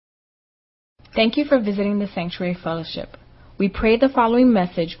Thank you for visiting the Sanctuary Fellowship. We pray the following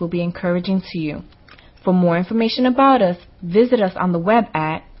message will be encouraging to you. For more information about us, visit us on the web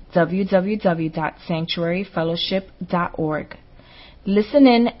at www.sanctuaryfellowship.org. Listen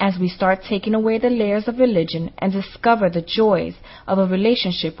in as we start taking away the layers of religion and discover the joys of a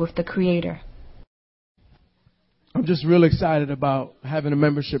relationship with the Creator. I'm just real excited about having a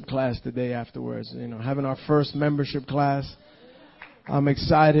membership class today afterwards, having our first membership class. I'm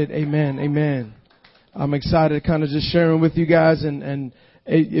excited. Amen. Amen. I'm excited kind of just sharing with you guys. And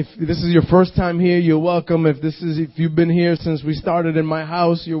if this is your first time here, you're welcome. If you've been here since we started in my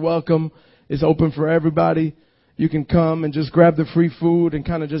house, you're welcome. It's open for everybody. You can come and just grab the free food and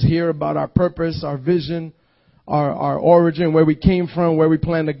kind of just hear about our purpose, our vision, our origin, where we came from, where we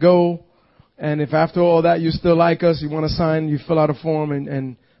plan to go. And if after all that you still like us, you want to sign, you fill out a form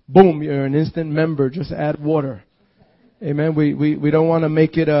and boom, you're an instant member. Just add water. Amen. We don't want to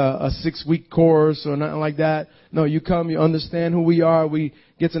make it a 6-week course or nothing like that. No, you come, you understand who we are. We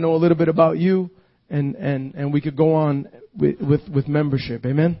get to know a little bit about you and we could go on with membership.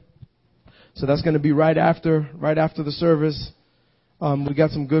 Amen. So that's going to be right after the service. We got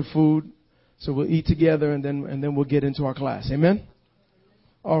some good food. So we'll eat together and then we'll get into our class. Amen.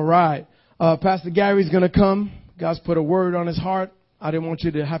 All right. Pastor Gary's going to come. God's put a word on his heart. I didn't want you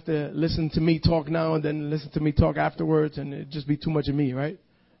to have to listen to me talk now and then listen to me talk afterwards and it'd just be too much of me, right?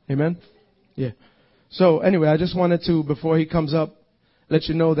 Amen? Yeah. So anyway, I just wanted to, before he comes up, let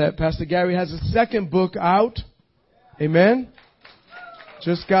you know that Pastor Gary has a second book out. Amen?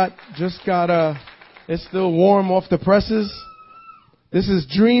 Just got, it's still warm off the presses. This is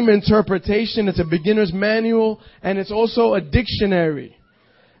Dream Interpretation. It's a beginner's manual and it's also a dictionary.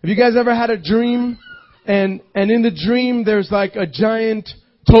 Have you guys ever had a dream? And in the dream, there's like a giant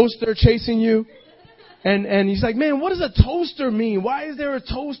toaster chasing you. And he's like, man, what does a toaster mean? Why is there a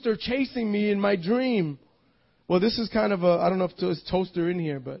toaster chasing me in my dream? Well, this is kind of I don't know if there's toaster in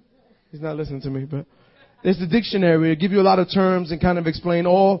here, but he's not listening to me. But it's the dictionary. It'll give you a lot of terms and kind of explain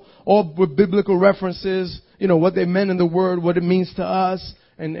all with biblical references, what they meant in the word, what it means to us,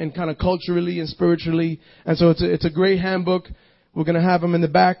 and kind of culturally and spiritually. And so it's a great handbook. We're going to have them in the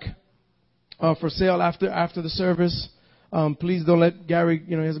back. For sale after the service. Please don't let Gary,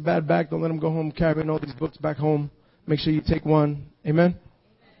 he has a bad back. Don't let him go home carrying all these books back home. Make sure you take one. Amen?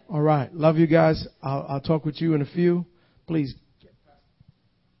 All right. Love you guys. I'll talk with you in a few. Please.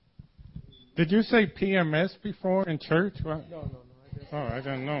 Did you say PMS before in church? What? No. I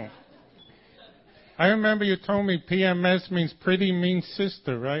don't know. I remember you told me PMS means pretty mean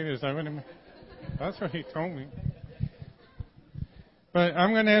sister, right? Is that what it means? That's what he told me. But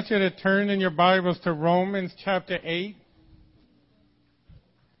I'm going to ask you to turn in your Bibles to Romans chapter 8,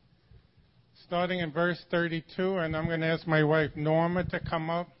 starting in verse 32. And I'm going to ask my wife, Norma, to come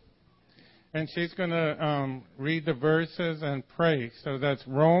up. And she's going to read the verses and pray. So that's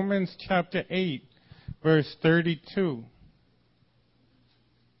Romans chapter 8, verse 32.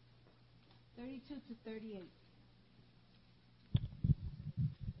 32 to 38.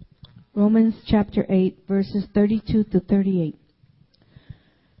 Romans chapter 8, verses 32 to 38.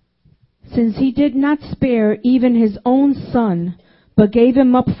 Since he did not spare even his own son, but gave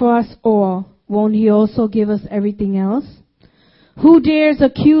him up for us all, won't he also give us everything else? Who dares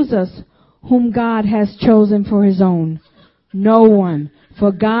accuse us, whom God has chosen for his own? No one,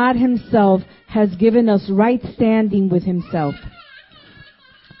 for God himself has given us right standing with himself.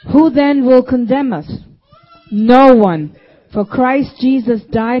 Who then will condemn us? No one, for Christ Jesus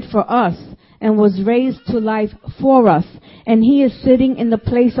died for us and was raised to life for us, and he is sitting in the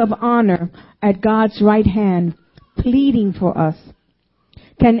place of honor at God's right hand, pleading for us.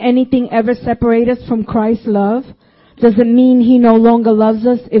 Can anything ever separate us from Christ's love? Does it mean he no longer loves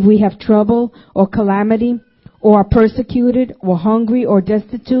us if we have trouble or calamity, or are persecuted, or hungry, or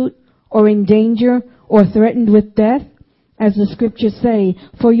destitute, or in danger, or threatened with death? As the scriptures say,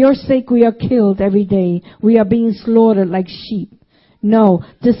 for your sake we are killed every day. We are being slaughtered like sheep. No,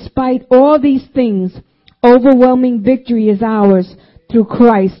 despite all these things, overwhelming victory is ours through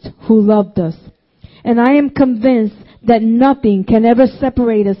Christ who loved us. And I am convinced that nothing can ever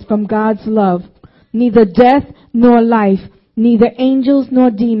separate us from God's love. Neither death nor life, neither angels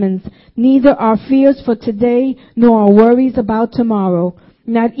nor demons, neither our fears for today nor our worries about tomorrow.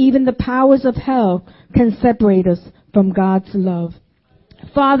 Not even the powers of hell can separate us from God's love.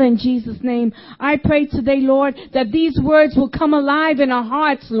 Father, in Jesus' name, I pray today, Lord, that these words will come alive in our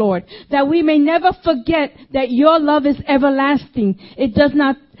hearts, Lord, that we may never forget that your love is everlasting. It does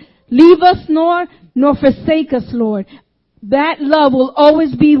not leave us nor forsake us, Lord. That love will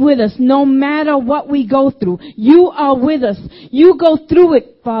always be with us no matter what we go through. You are with us. You go through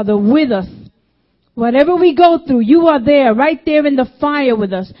it, Father, with us. Whatever we go through, you are there, right there in the fire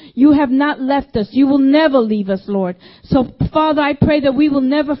with us. You have not left us. You will never leave us, Lord. So, Father, I pray that we will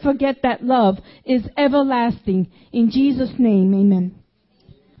never forget that love is everlasting. In Jesus' name, amen.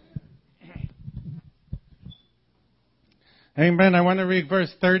 Amen. I want to read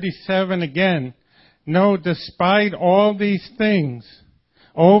verse 37 again. No, despite all these things,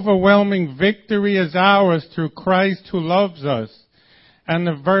 overwhelming victory is ours through Christ who loves us. And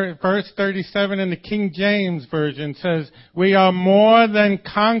the verse 37 in the King James Version says, we are more than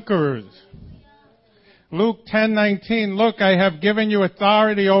conquerors. Luke 10:19, look, I have given you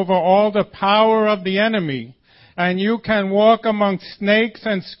authority over all the power of the enemy, and you can walk among snakes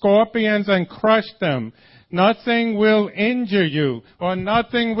and scorpions and crush them. Nothing will injure you, or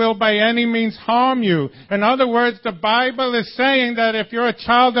nothing will by any means harm you. In other words, the Bible is saying that if you're a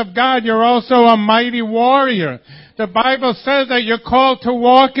child of God, you're also a mighty warrior. The Bible says that you're called to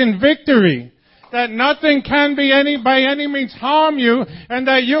walk in victory, that nothing can by any means harm you, and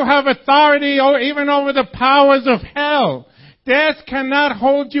that you have authority even over the powers of hell. Death cannot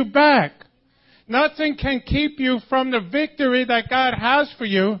hold you back. Nothing can keep you from the victory that God has for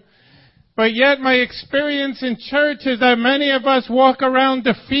you. But yet my experience in church is that many of us walk around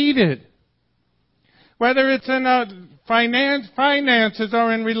defeated. Whether it's in finances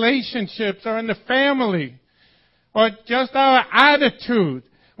or in relationships or in the family, or just our attitude,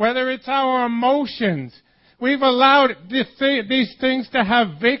 whether it's our emotions. We've allowed these things to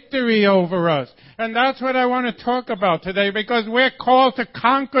have victory over us. And that's what I want to talk about today, because we're called to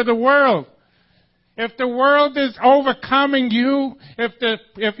conquer the world. If the world is overcoming you,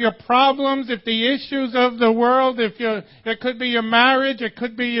 if your problems, if the issues of the world, it could be your marriage, it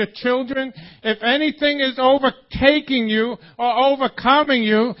could be your children, if anything is overtaking you or overcoming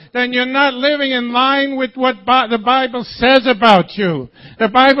you, then you're not living in line with what the Bible says about you. The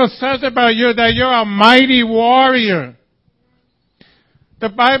Bible says about you that you're a mighty warrior. The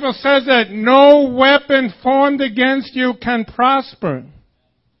Bible says that no weapon formed against you can prosper.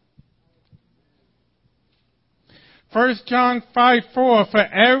 1 John 5:4, for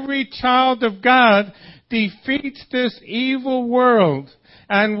every child of God defeats this evil world,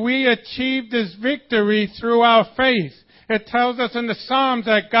 and we achieve this victory through our faith. It tells us in the Psalms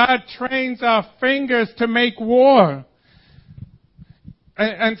that God trains our fingers to make war.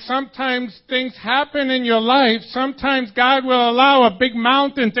 And sometimes things happen in your life. Sometimes God will allow a big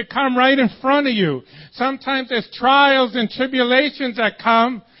mountain to come right in front of you. Sometimes there's trials and tribulations that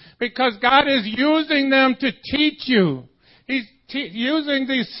come, because God is using them to teach you. He's using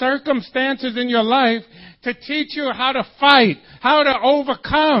these circumstances in your life to teach you how to fight, how to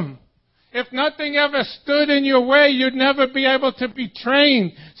overcome. If nothing ever stood in your way, you'd never be able to be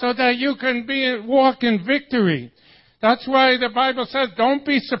trained so that you can walk in victory. That's why the Bible says, don't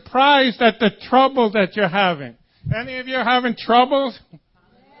be surprised at the trouble that you're having. Any of you having troubles?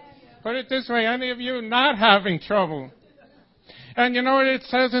 Put it this way, any of you not having trouble? And you know what it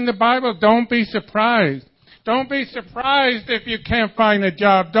says in the Bible? Don't be surprised. Don't be surprised if you can't find a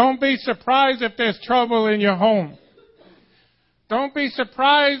job. Don't be surprised if there's trouble in your home. Don't be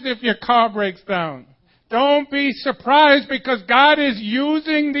surprised if your car breaks down. Don't be surprised, because God is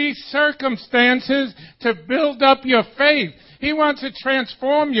using these circumstances to build up your faith. He wants to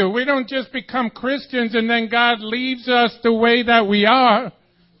transform you. We don't just become Christians and then God leaves us the way that we are.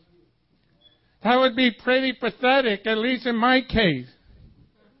 That would be pretty pathetic, at least in my case.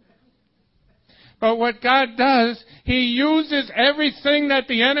 But what God does, He uses everything that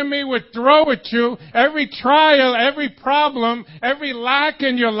the enemy would throw at you, every trial, every problem, every lack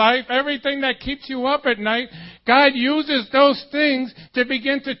in your life, everything that keeps you up at night. God uses those things to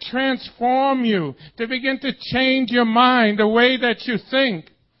begin to transform you, to begin to change your mind, the way that you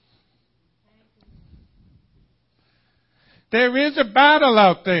think. There is a battle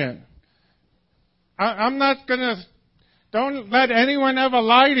out there. I'm not going to, don't let anyone ever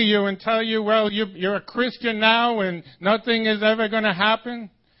lie to you and tell you, well, you're a Christian now and nothing is ever going to happen.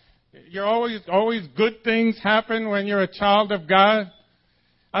 You're always good things happen when you're a child of God.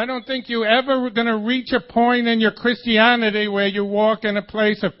 I don't think you ever going to reach a point in your Christianity where you walk in a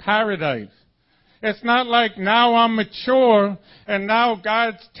place of paradise. It's not like now I'm mature and now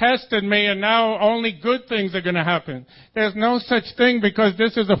God's tested me and now only good things are going to happen. There's no such thing, because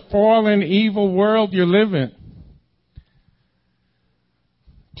this is a fallen, evil world you live in.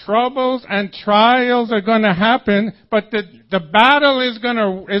 Troubles and trials are going to happen, but the battle is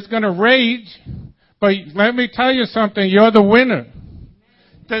going to rage. But let me tell you something, you're the winner.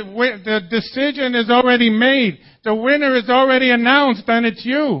 The decision is already made. The winner is already announced, and it's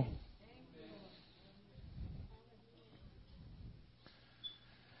you.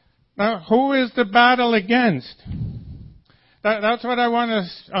 Now, who is the battle against? That's what I want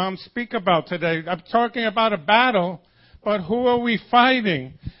to speak about today. I'm talking about a battle, but who are we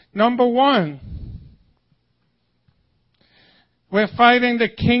fighting? Number one, we're fighting the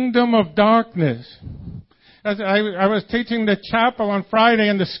kingdom of darkness. As I was teaching the chapel on Friday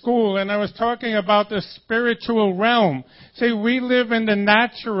in the school, and I was talking about the spiritual realm. See, we live in the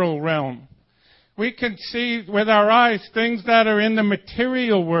natural realm. We can see with our eyes things that are in the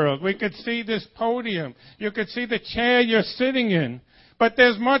material world. We could see this podium. You could see the chair you're sitting in. But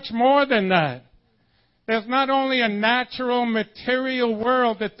there's much more than that. There's not only a natural material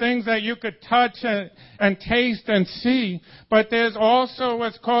world, the things that you could touch and taste and see, but there's also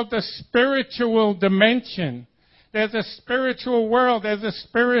what's called the spiritual dimension. There's a spiritual world. There's a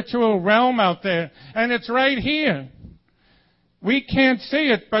spiritual realm out there. And it's right here. We can't see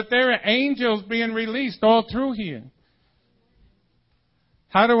it, but there are angels being released all through here.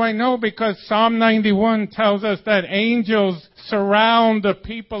 How do I know? Because Psalm 91 tells us that angels surround the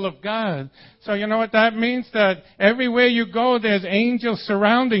people of God. So you know what that means? That everywhere you go, there's angels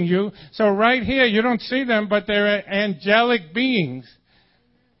surrounding you. So right here, you don't see them, but they're angelic beings.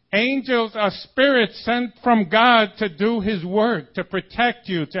 Angels are spirits sent from God to do His work, to protect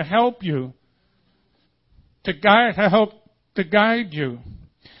you, to help you, to guide you.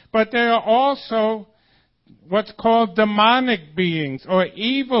 But there are also what's called demonic beings or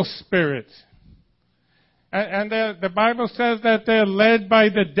evil spirits. And the Bible says that they're led by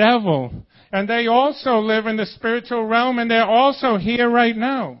the devil. And they also live in the spiritual realm, and they're also here right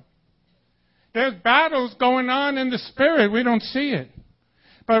now. There's battles going on in the spirit. We don't see it.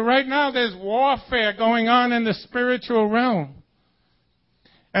 But right now there's warfare going on in the spiritual realm.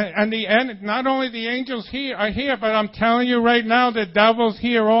 And not only the angels are here, but I'm telling you right now, the devil's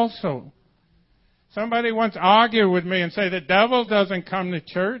here also. Somebody once argued with me and say the devil doesn't come to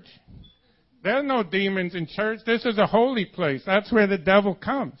church. There's no demons in church. This is a holy place. That's where the devil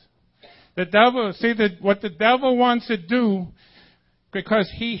comes. The devil, what the devil wants to do, because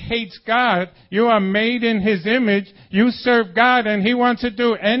he hates God, you are made in His image, you serve God, and he wants to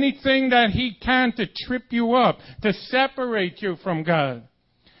do anything that he can to trip you up, to separate you from God.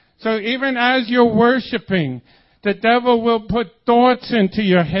 So even as you're worshiping, the devil will put thoughts into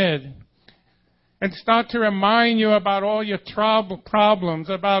your head and start to remind you about all your problems,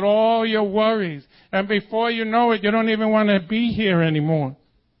 about all your worries. And before you know it, you don't even want to be here anymore.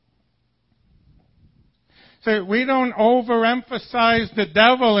 So we don't overemphasize the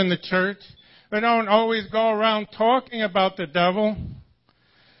devil in the church. We don't always go around talking about the devil.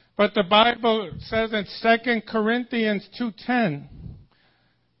 But the Bible says in 2 Corinthians 2:10,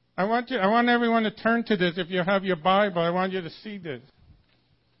 I want everyone to turn to this. If you have your Bible, I want you to see this.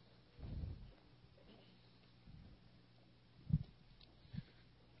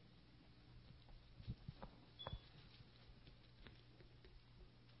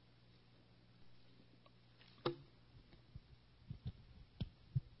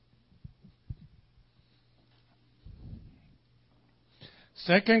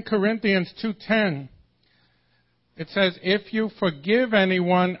 Second Corinthians 2:10. It says, if you forgive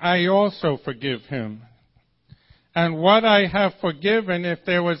anyone, I also forgive him. And what I have forgiven, if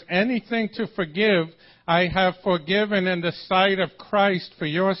there was anything to forgive, I have forgiven in the sight of Christ for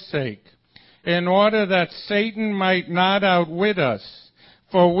your sake, in order that Satan might not outwit us.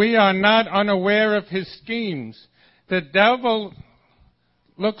 For we are not unaware of his schemes. The devil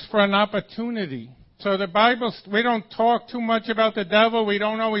looks for an opportunity. So the Bible, we don't talk too much about the devil. We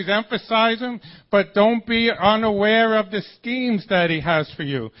don't always emphasize him. But don't be unaware of the schemes that he has for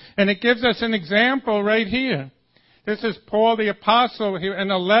you. And it gives us an example right here. This is Paul the Apostle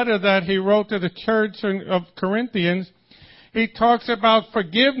in a letter that he wrote to the church of Corinthians. He talks about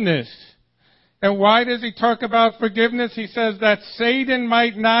forgiveness. And why does he talk about forgiveness? He says that Satan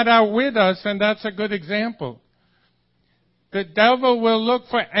might not outwit us, and that's a good example. The devil will look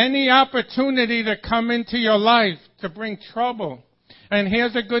for any opportunity to come into your life to bring trouble. And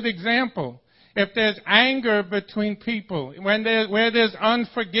here's a good example. If there's anger between people, where there's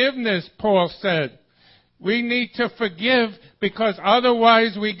unforgiveness, Paul said, we need to forgive because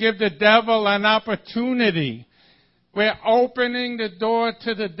otherwise we give the devil an opportunity. We're opening the door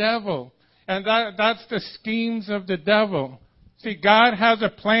to the devil. And that's the schemes of the devil. See, God has a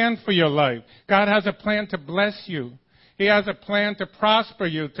plan for your life. God has a plan to bless you. He has a plan to prosper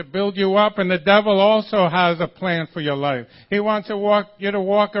you, to build you up, and the devil also has a plan for your life. He wants you to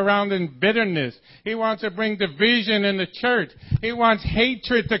walk around in bitterness. He wants to bring division in the church. He wants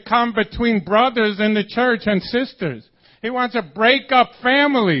hatred to come between brothers in the church and sisters. He wants to break up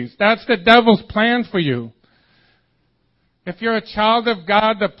families. That's the devil's plan for you. If you're a child of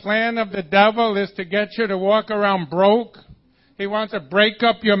God, the plan of the devil is to get you to walk around broke. He wants to break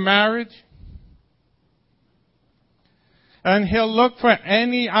up your marriage. And he'll look for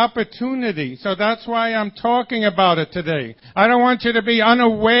any opportunity. So that's why I'm talking about it today. I don't want you to be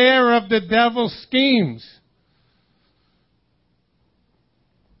unaware of the devil's schemes.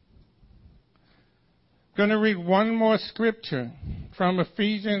 I'm going to read one more scripture from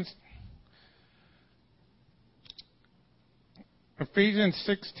Ephesians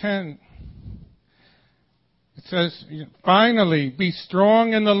 6:10. It says, "Finally, be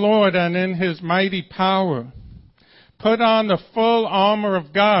strong in the Lord and in His mighty power. Put on the full armor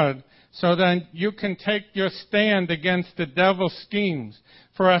of God so that you can take your stand against the devil's schemes.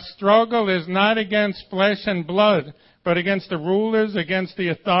 For our struggle is not against flesh and blood, but against the rulers, against the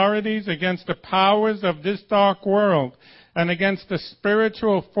authorities, against the powers of this dark world, and against the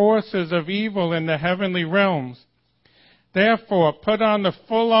spiritual forces of evil in the heavenly realms. Therefore, put on the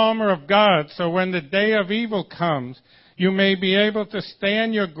full armor of God, so when the day of evil comes, you may be able to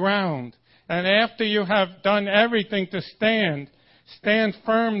stand your ground. And after you have done everything to stand, stand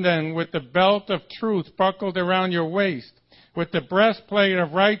firm then with the belt of truth buckled around your waist, with the breastplate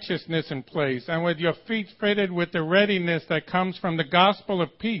of righteousness in place, and with your feet fitted with the readiness that comes from the gospel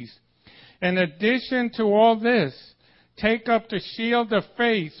of peace. In addition to all this, take up the shield of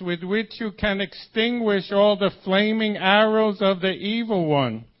faith with which you can extinguish all the flaming arrows of the evil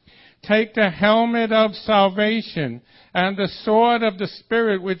one. Take the helmet of salvation and the sword of the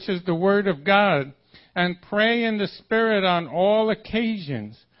Spirit, which is the Word of God, and pray in the Spirit on all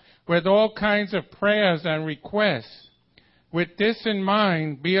occasions, with all kinds of prayers and requests. With this in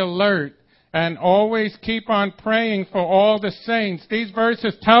mind, be alert and always keep on praying for all the saints." These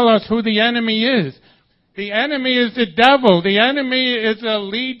verses tell us who the enemy is. The enemy is the devil. The enemy is the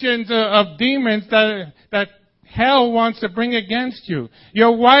legions of demons that hell wants to bring against you.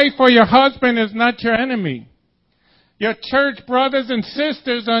 Your wife or your husband is not your enemy. Your church brothers and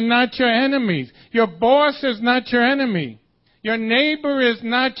sisters are not your enemies. Your boss is not your enemy. Your neighbor is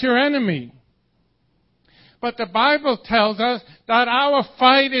not your enemy. But the Bible tells us that our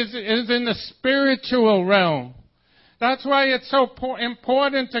fight is in the spiritual realm. That's why it's so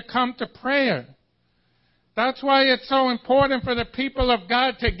important to come to prayer. That's why it's so important for the people of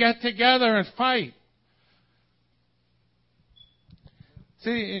God to get together and fight.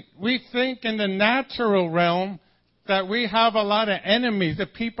 See, we think in the natural realm that we have a lot of enemies, the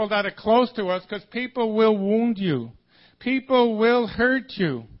people that are close to us, because people will wound you. People will hurt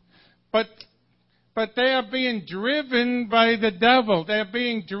you. But they are being driven by the devil. They're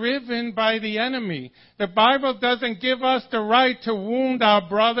being driven by the enemy. The Bible doesn't give us the right to wound our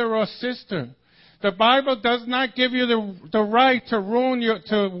brother or sister. The Bible does not give you the right to wound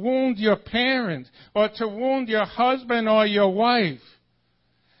your parents or to wound your husband or your wife.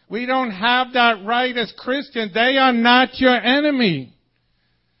 We don't have that right as Christians. They are not your enemy.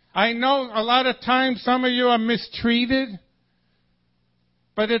 I know a lot of times some of you are mistreated,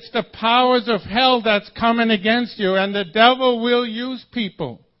 but it's the powers of hell that's coming against you, and the devil will use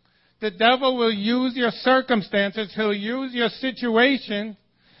people. The devil will use your circumstances. He'll use your situation.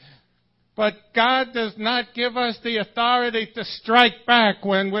 But God does not give us the authority to strike back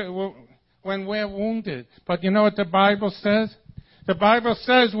when we're wounded. But you know what the Bible says? The Bible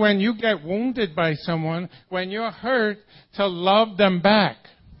says when you get wounded by someone, when you're hurt, to love them back.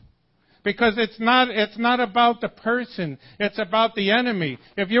 Because it's not about the person. It's about the enemy.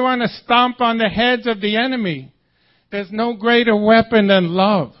 If you want to stomp on the heads of the enemy, there's no greater weapon than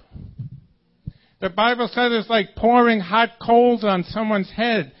love. The Bible says it's like pouring hot coals on someone's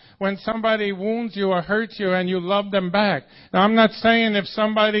head when somebody wounds you or hurts you and you love them back. Now, I'm not saying if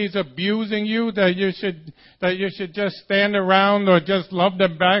somebody's abusing you that you should just stand around or just love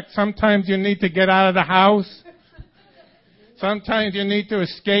them back. Sometimes you need to get out of the house. Sometimes you need to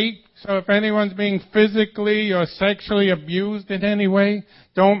escape. So if anyone's being physically or sexually abused in any way,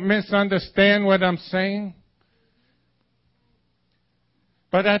 don't misunderstand what I'm saying.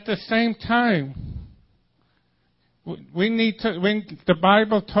 But at the same time, the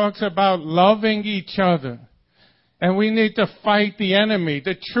Bible talks about loving each other. And we need to fight the enemy,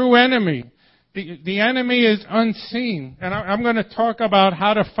 the true enemy. The enemy is unseen. And I'm going to talk about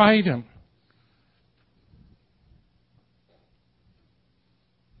how to fight him.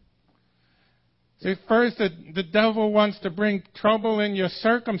 See, first, the devil wants to bring trouble in your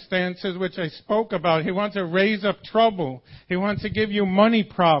circumstances, which I spoke about. He wants to raise up trouble. He wants to give you money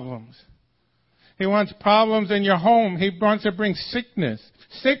problems. He wants problems in your home. He wants to bring sickness.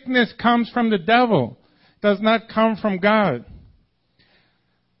 Sickness comes from the devil. It does not come from God.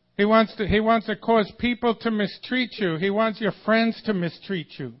 He wants to cause people to mistreat you. He wants your friends to mistreat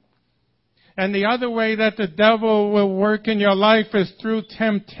you. And the other way that the devil will work in your life is through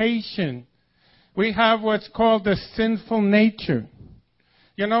temptation. We have what's called the sinful nature.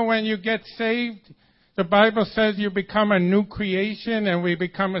 You know, when you get saved, the Bible says you become a new creation and we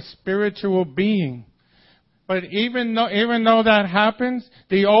become a spiritual being. But even though that happens,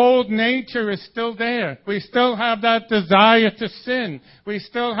 the old nature is still there. We still have that desire to sin. We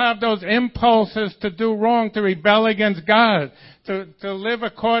still have those impulses to do wrong, to rebel against God, to live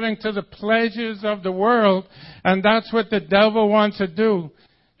according to the pleasures of the world. And that's what the devil wants to do.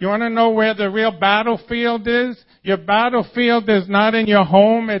 You want to know where the real battlefield is? Your battlefield is not in your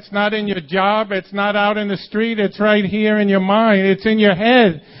home. It's not in your job. It's not out in the street. It's right here in your mind. It's in your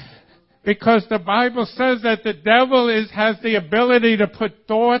head. Because the Bible says that the devil has the ability to put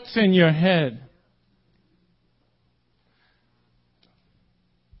thoughts in your head.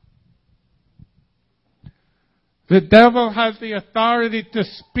 The devil has the authority to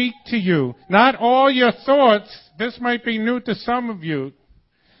speak to you. Not all your thoughts, this might be new to some of you,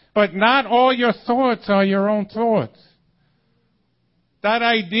 but not all your thoughts are your own thoughts. That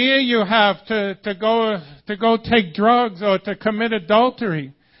idea you have to go take drugs or to commit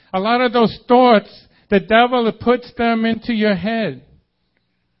adultery, a lot of those thoughts, the devil puts them into your head.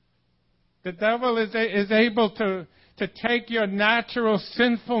 The devil is able to take your natural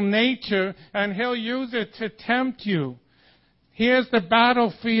sinful nature and he'll use it to tempt you. Here's the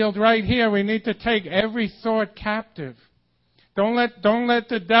battlefield right here. We need to take every thought captive. Don't let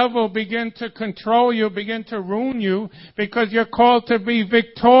the devil begin to control you, begin to ruin you, because you're called to be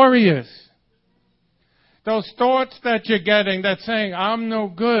victorious. Those thoughts that you're getting that's saying, I'm no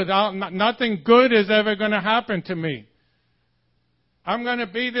good, nothing good is ever going to happen to me. I'm going to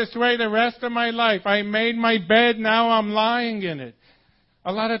be this way the rest of my life. I made my bed, now I'm lying in it.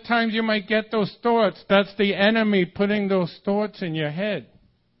 A lot of times you might get those thoughts. That's the enemy putting those thoughts in your head.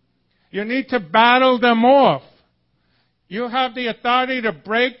 You need to battle them off. You have the authority to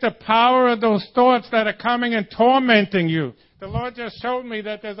break the power of those thoughts that are coming and tormenting you. The Lord just showed me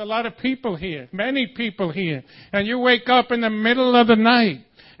that there's a lot of people here, many people here, and you wake up in the middle of the night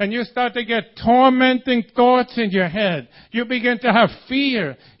and you start to get tormenting thoughts in your head. You begin to have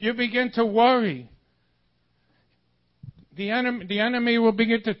fear. You begin to worry. The enemy will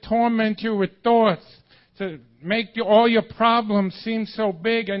begin to torment you with thoughts to make all your problems seem so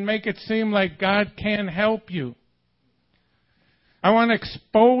big and make it seem like God can't help you. I want to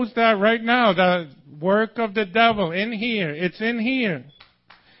expose that right now, the work of the devil in here. It's in here.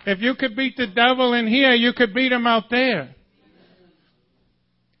 If you could beat the devil in here, you could beat him out there.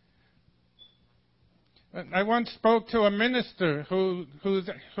 I once spoke to a minister who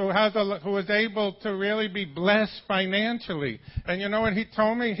was able to really be blessed financially. And you know what he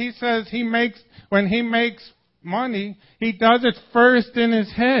told me? He says when he makes money, he does it first in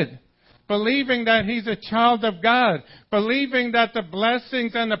his head, believing that he's a child of God, believing that the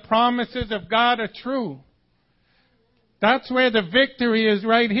blessings and the promises of God are true. That's where the victory is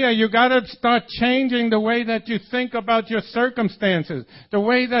right here. You got to start changing the way that you think about your circumstances, the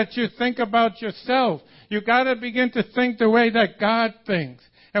way that you think about yourself. You got to begin to think the way that God thinks.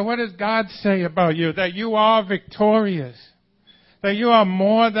 And what does God say about you? That you are victorious, that you are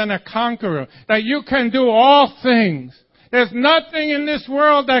more than a conqueror, that you can do all things. There's nothing in this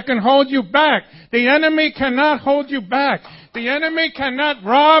world that can hold you back. The enemy cannot hold you back. The enemy cannot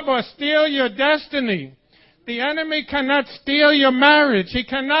rob or steal your destiny. The enemy cannot steal your marriage. He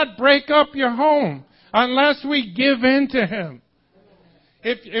cannot break up your home unless we give in to him.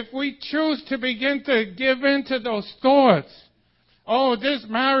 If we choose to begin to give in to those thoughts, oh, this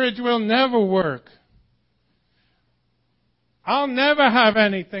marriage will never work. I'll never have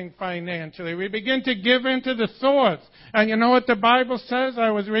anything financially. We begin to give in to the thoughts. And you know what the Bible says? I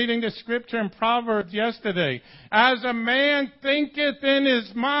was reading the scripture in Proverbs yesterday. As a man thinketh in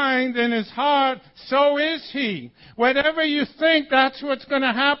his mind, in his heart, so is he. Whatever you think, that's what's going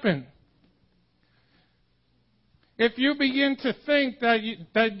to happen. If you begin to think that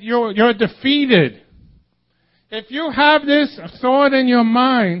you're defeated, if you have this thought in your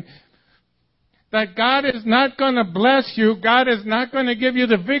mind that God is not going to bless you, God is not going to give you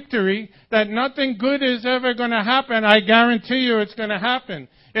the victory, that nothing good is ever going to happen, I guarantee you it's going to happen.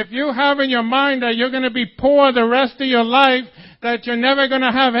 If you have in your mind that you're going to be poor the rest of your life, that you're never going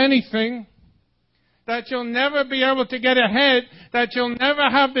to have anything, that you'll never be able to get ahead, that you'll never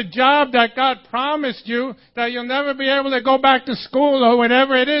have the job that God promised you, that you'll never be able to go back to school or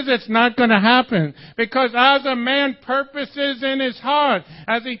whatever it is, it's not going to happen. Because as a man purposes in his heart,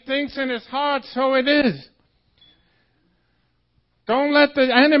 as he thinks in his heart, so it is. Don't let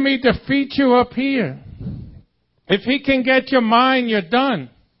the enemy defeat you up here. If he can get your mind, you're done.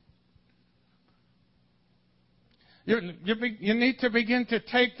 You need to begin to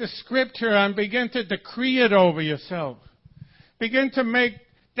take the scripture and begin to decree it over yourself. Begin to make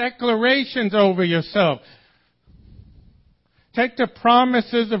declarations over yourself. Take the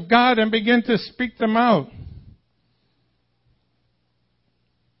promises of God and begin to speak them out.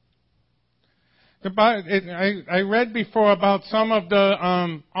 I read before about some of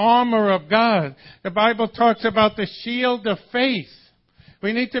the armor of God. The Bible talks about the shield of faith.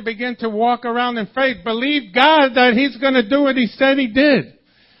 We need to begin to walk around in faith. Believe God that He's going to do what He said He did.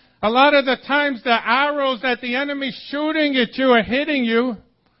 A lot of the times the arrows that the enemy's shooting at you are hitting you.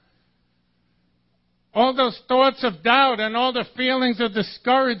 All those thoughts of doubt and all the feelings of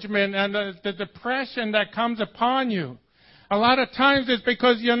discouragement and the depression that comes upon you. A lot of times it's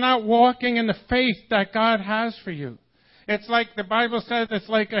because you're not walking in the faith that God has for you. It's like the Bible says, it's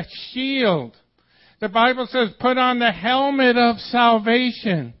like a shield. The Bible says, put on the helmet of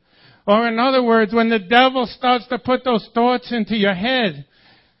salvation. Or in other words, when the devil starts to put those thoughts into your head,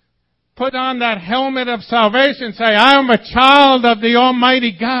 put on that helmet of salvation. Say, I am a child of the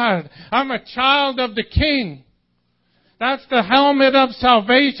Almighty God. I'm a child of the King. That's the helmet of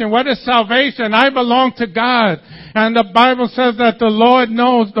salvation. What is salvation? I belong to God. And the Bible says that the Lord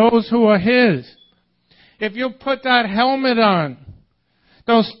knows those who are His. If you put that helmet on,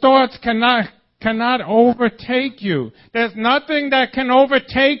 those thoughts cannot overtake you. There's nothing that can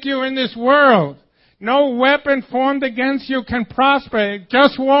overtake you in this world. No weapon formed against you can prosper. It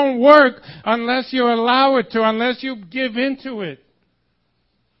just won't work unless you allow it to, unless you give into it.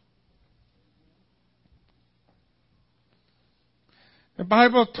 The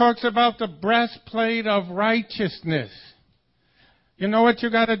Bible talks about the breastplate of righteousness. You know what you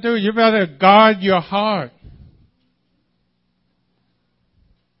got to do? You got to guard your heart.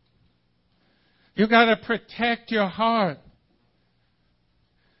 You got to protect your heart.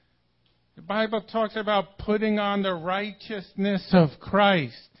 The Bible talks about putting on the righteousness of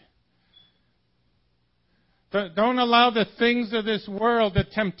Christ. Don't allow the things of this world, the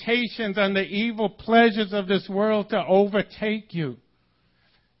temptations and the evil pleasures of this world to overtake you.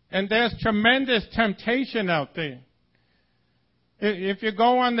 And there's tremendous temptation out there. If you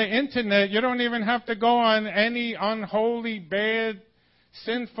go on the internet, you don't even have to go on any unholy, bad,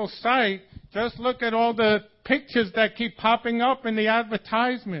 sinful site. Just look at all the pictures that keep popping up in the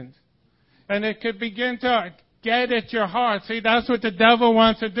advertisements. And it could begin to get at your heart. See, that's what the devil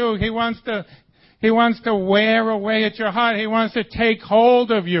wants to do. He wants to wear away at your heart. He wants to take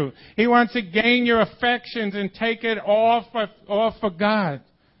hold of you. He wants to gain your affections and take it off of God.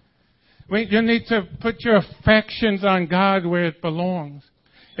 You need to put your affections on God where it belongs.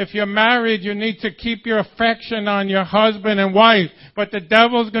 If you're married, you need to keep your affection on your husband and wife. But the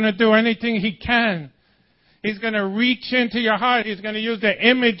devil's going to do anything he can. He's going to reach into your heart. He's going to use the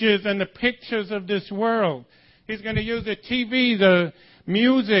images and the pictures of this world. He's going to use the TV, the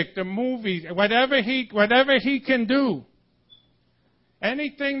music, the movies, whatever he can do.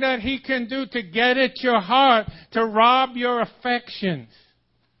 Anything that he can do to get at your heart, to rob your affections.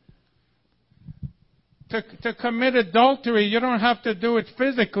 To commit adultery, you don't have to do it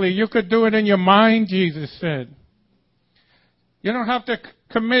physically. You could do it in your mind, Jesus said. You don't have to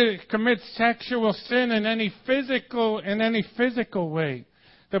commit sexual sin in any physical way.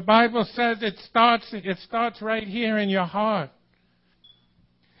 The Bible says it starts right here in your heart.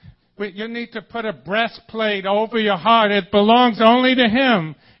 You need to put a breastplate over your heart. It belongs only to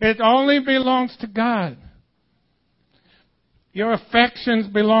Him. It only belongs to God. Your affections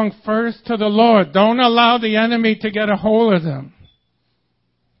belong first to the Lord. Don't allow the enemy to get a hold of them.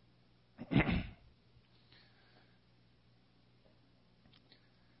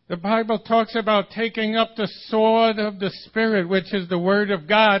 The Bible talks about taking up the sword of the Spirit, which is the Word of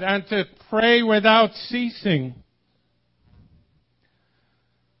God, and to pray without ceasing.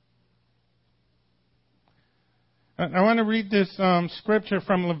 I want to read this scripture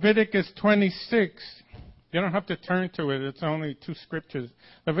from Leviticus 26. You don't have to turn to it. It's only 2 scriptures.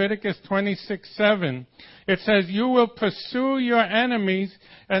 Leviticus 26:7. It says, you will pursue your enemies,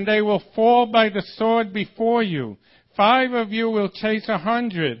 and they will fall by the sword before you. 5 of you will chase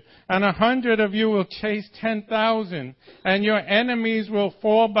 100, and 100 of you will chase 10,000. And your enemies will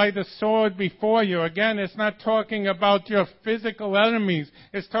fall by the sword before you. Again, it's not talking about your physical enemies.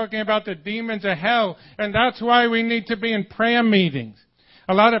 It's talking about the demons of hell. And that's why we need to be in prayer meetings.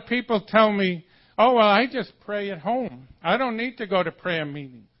 A lot of people tell me, oh, well, I just pray at home. I don't need to go to prayer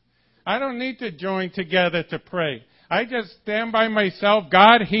meetings. I don't need to join together to pray. I just stand by myself.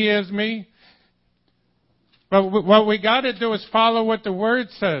 God hears me. But what we got to do is follow what the Word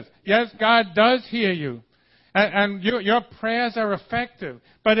says. Yes, God does hear you. And your prayers are effective.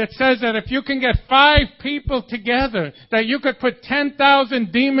 But it says that if you can get 5 people together, that you could put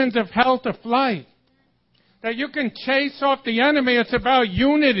 10,000 demons of hell to flight. That you can chase off the enemy. It's about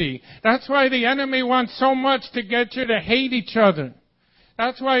unity. That's why the enemy wants so much to get you to hate each other.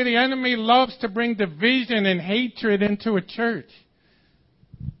 That's why the enemy loves to bring division and hatred into a church.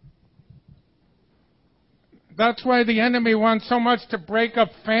 That's why the enemy wants so much to break up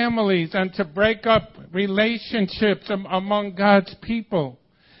families and to break up relationships among God's people.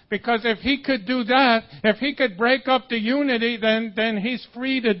 Because if he could do that, if he could break up the unity, then he's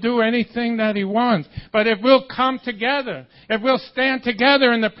free to do anything that he wants. But if we'll come together, if we'll stand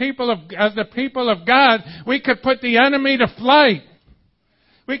together as the people of God, we could put the enemy to flight.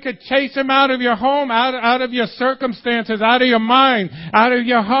 We could chase him out of your home, out of your circumstances, out of your mind, out of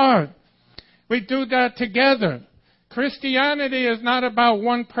your heart. We do that together. Christianity is not about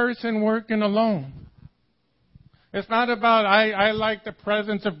one person working alone. It's not about, I like the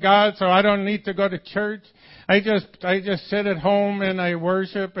presence of God, so I don't need to go to church. I just sit at home and I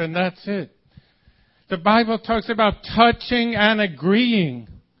worship and that's it. The Bible talks about touching and agreeing.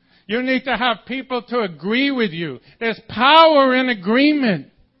 You need to have people to agree with you. There's power in agreement.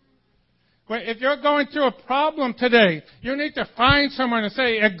 If you're going through a problem today, you need to find someone and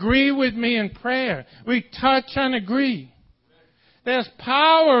say, agree with me in prayer. We touch and agree. There's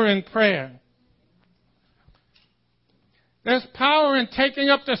power in prayer. There's power in taking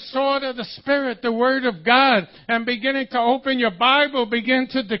up the sword of the Spirit, the Word of God, and beginning to open your Bible, begin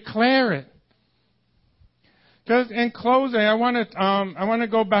to declare it. Just in closing, I want to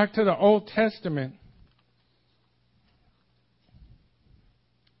go back to the Old Testament.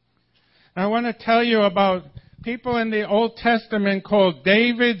 I want to tell you about people in the Old Testament called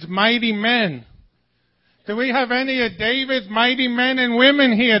David's mighty men. Do we have any of David's mighty men and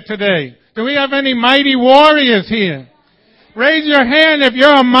women here today? Do we have any mighty warriors here? Raise your hand if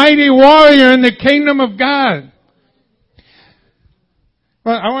you're a mighty warrior in the kingdom of God.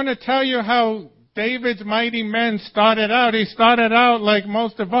 Well, I want to tell you how David's mighty men started out. He started out like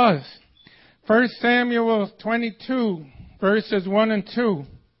most of us. 1 Samuel 22, verses 1 and 2.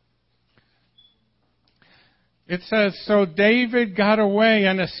 It says, so David got away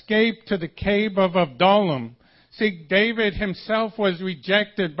and escaped to the cave of Adullam. See, David himself was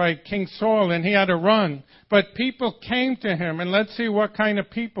rejected by King Saul and he had to run. But people came to him, and let's see what kind of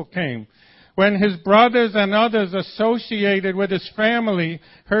people came. When his brothers and others associated with his family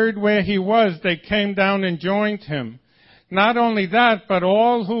heard where he was, they came down and joined him. Not only that, but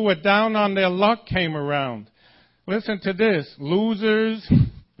all who were down on their luck came around. Listen to this. Losers,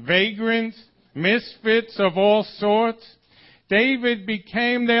 vagrants, misfits of all sorts. David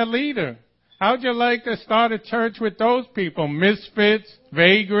became their leader. How'd you like to start a church with those people? Misfits,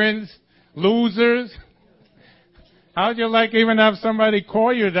 vagrants, losers. How'd you like even have somebody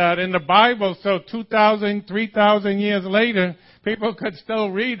call you that in the Bible so 2,000, 3,000 years later, people could still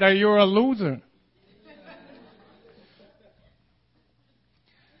read that you're a loser?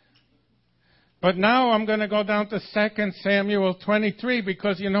 But now I'm going to go down to 2 Samuel 23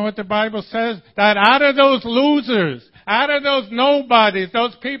 because you know what the Bible says? That out of those losers, out of those nobodies,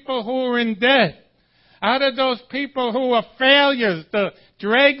 those people who are in debt, out of those people who are failures, the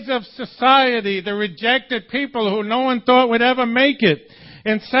dregs of society, the rejected people who no one thought would ever make it.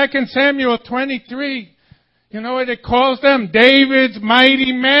 In 2 Samuel 23, you know what it calls them? David's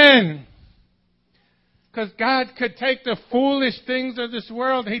mighty men. Because God could take the foolish things of this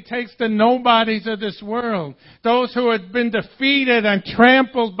world. He takes the nobodies of this world. Those who had been defeated and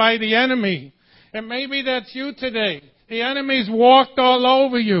trampled by the enemy. And maybe that's you today. The enemy's walked all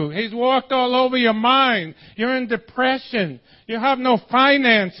over you. He's walked all over your mind. You're in depression. You have no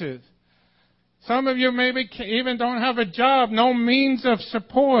finances. Some of you maybe even don't have a job, no means of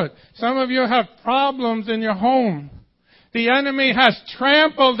support. Some of you have problems in your home. The enemy has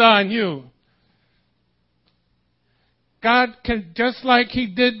trampled on you. God can, just like He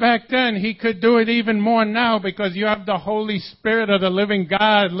did back then, He could do it even more now because you have the Holy Spirit of the living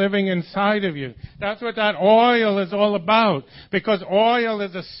God living inside of you. That's what that oil is all about. Because oil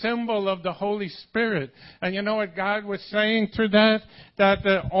is a symbol of the Holy Spirit. And you know what God was saying through that? That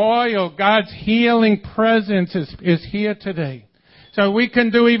the oil, God's healing presence is here today. So we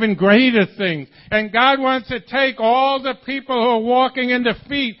can do even greater things. And God wants to take all the people who are walking in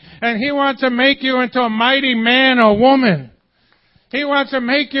defeat and He wants to make you into a mighty man or woman. He wants to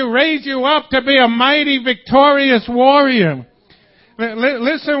raise you up to be a mighty, victorious warrior.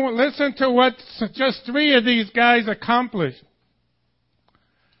 Listen to what just 3 of these guys accomplished.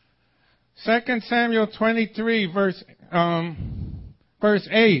 2 Samuel 23, verse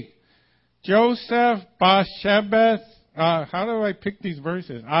 8. Joseph Bashebeth, how do I pick these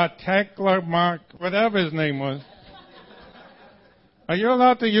verses? Tekla, whatever his name was. Are you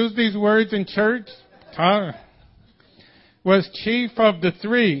allowed to use these words in church? Was chief of the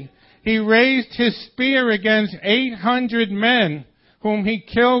three. He raised his spear against 800 men, whom he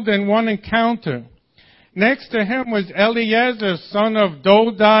killed in one encounter. Next to him was Eleazar, son of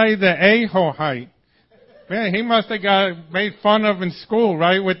Dodai the Ahohite. Man, he must have got made fun of in school,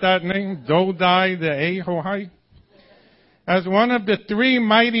 right, with that name, Dodai the Ahohite. As one of the three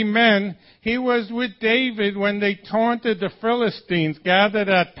mighty men, he was with David when they taunted the Philistines gathered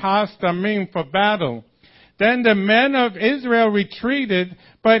at Pas Damim for battle. Then the men of Israel retreated,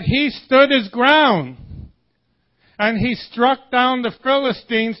 but he stood his ground. And he struck down the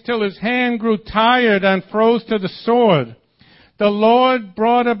Philistines till his hand grew tired and froze to the sword. The Lord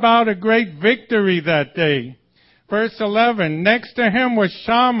brought about a great victory that day. Verse 11, next to him was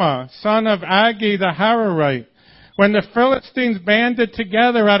Shammah, son of Agi the Hararite. When the Philistines banded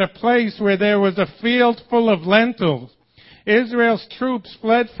together at a place where there was a field full of lentils, Israel's troops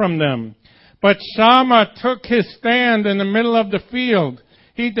fled from them. But Shammah took his stand in the middle of the field.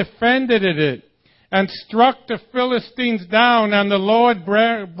 He defended it and struck the Philistines down, and the Lord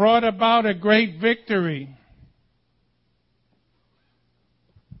brought about a great victory.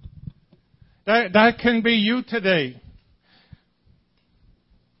 That can be you today.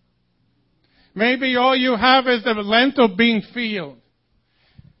 Maybe all you have is the lentil bean field.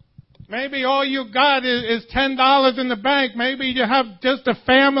 Maybe all you got is $10 in the bank. Maybe you have just a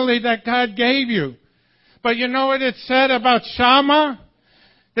family that God gave you. But you know what it said about Shammah?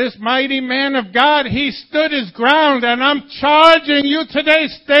 This mighty man of God, he stood his ground, and I'm charging you today,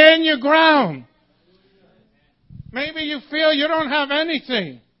 stand your ground. Maybe you feel you don't have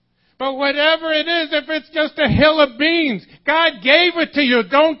anything. But whatever it is, if it's just a hill of beans, God gave it to you.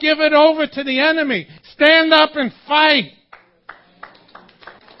 Don't give it over to the enemy. Stand up and fight.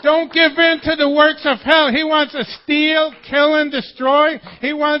 Don't give in to the works of hell. He wants to steal, kill, and destroy.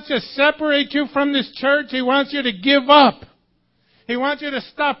 He wants to separate you from this church. He wants you to give up. He wants you to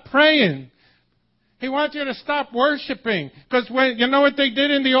stop praying. He wants you to stop worshiping. Because you know what they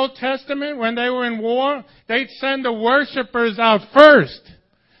did in the Old Testament when they were in war? They'd send the worshipers out first.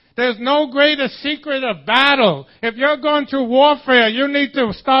 There's no greater secret of battle. If you're going through warfare, you need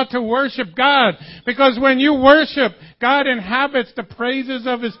to start to worship God. Because when you worship, God inhabits the praises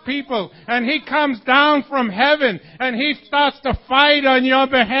of His people. And He comes down from heaven and He starts to fight on your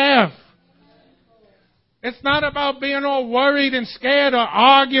behalf. It's not about being all worried and scared or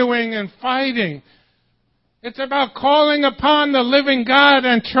arguing and fighting. It's about calling upon the living God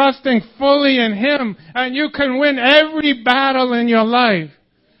and trusting fully in Him. And you can win every battle in your life.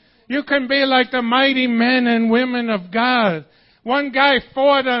 You can be like the mighty men and women of God. One guy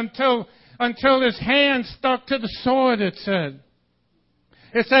fought until his hand stuck to the sword, it said.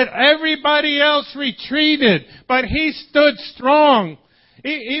 It said everybody else retreated, but he stood strong.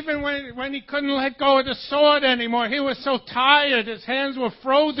 Even when he couldn't let go of the sword anymore, he was so tired, his hands were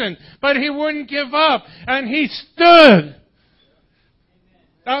frozen, but he wouldn't give up, and he stood.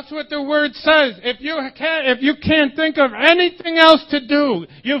 That's what the word says. If you can't think of anything else to do,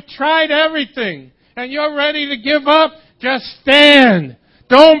 you've tried everything, and you're ready to give up, just stand.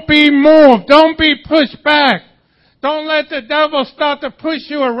 Don't be moved. Don't be pushed back. Don't let the devil start to push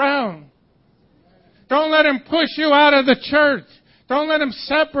you around. Don't let him push you out of the church. Don't let him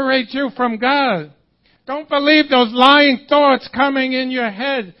separate you from God. Don't believe those lying thoughts coming in your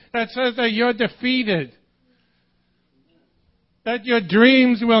head that says that you're defeated. That your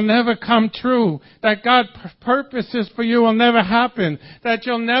dreams will never come true. That God's purposes for you will never happen. That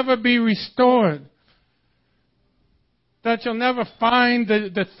you'll never be restored. That you'll never find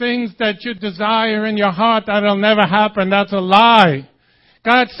the things that you desire in your heart. That'll never happen. That's a lie.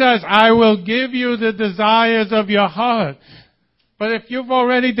 God says, I will give you the desires of your heart. But if you've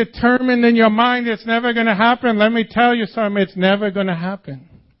already determined in your mind it's never going to happen, let me tell you something, it's never going to happen.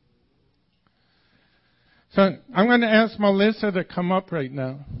 So I'm going to ask Melissa to come up right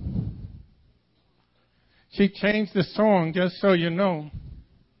now. She changed the song, just so you know.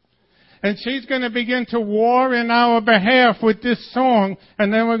 And she's going to begin to war in our behalf with this song,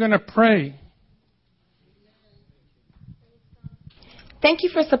 and then we're going to pray. Thank you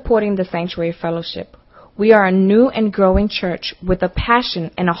for supporting the Sanctuary Fellowship. We are a new and growing church with a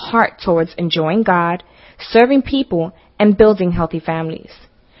passion and a heart towards enjoying God, serving people, and building healthy families.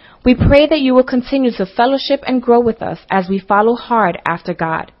 We pray that you will continue to fellowship and grow with us as we follow hard after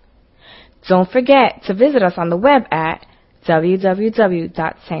God. Don't forget to visit us on the web at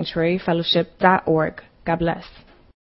www.sanctuaryfellowship.org. God bless.